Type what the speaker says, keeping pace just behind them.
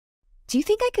do you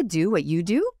think I could do what you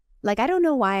do? Like, I don't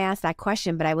know why I asked that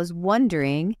question, but I was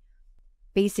wondering,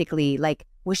 basically, like,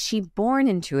 was she born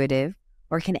intuitive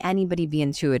or can anybody be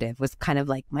intuitive was kind of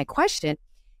like my question.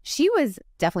 She was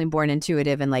definitely born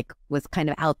intuitive and like was kind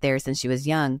of out there since she was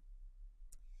young.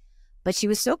 But she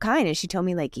was so kind and she told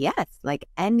me like, yes, like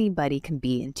anybody can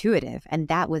be intuitive. And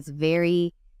that was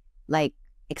very like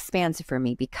expansive for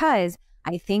me because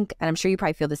I think, and I'm sure you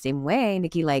probably feel the same way,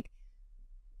 Nikki, like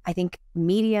I think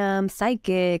mediums,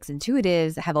 psychics,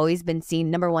 intuitives have always been seen,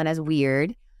 number one, as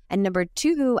weird. And number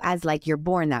two, as like you're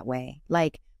born that way.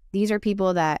 Like these are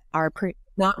people that are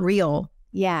not real.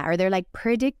 Yeah. Or they're like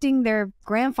predicting their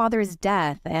grandfather's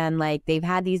death. And like they've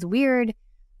had these weird,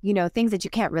 you know, things that you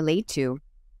can't relate to.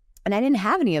 And I didn't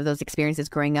have any of those experiences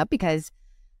growing up because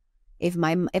if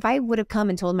I would have come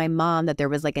and told my mom that there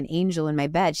was like an angel in my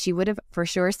bed, she would have for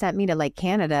sure sent me to like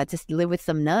Canada to live with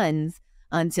some nuns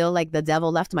until like the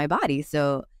devil left my body.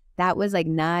 So that was like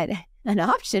not an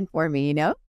option for me, you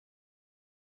know?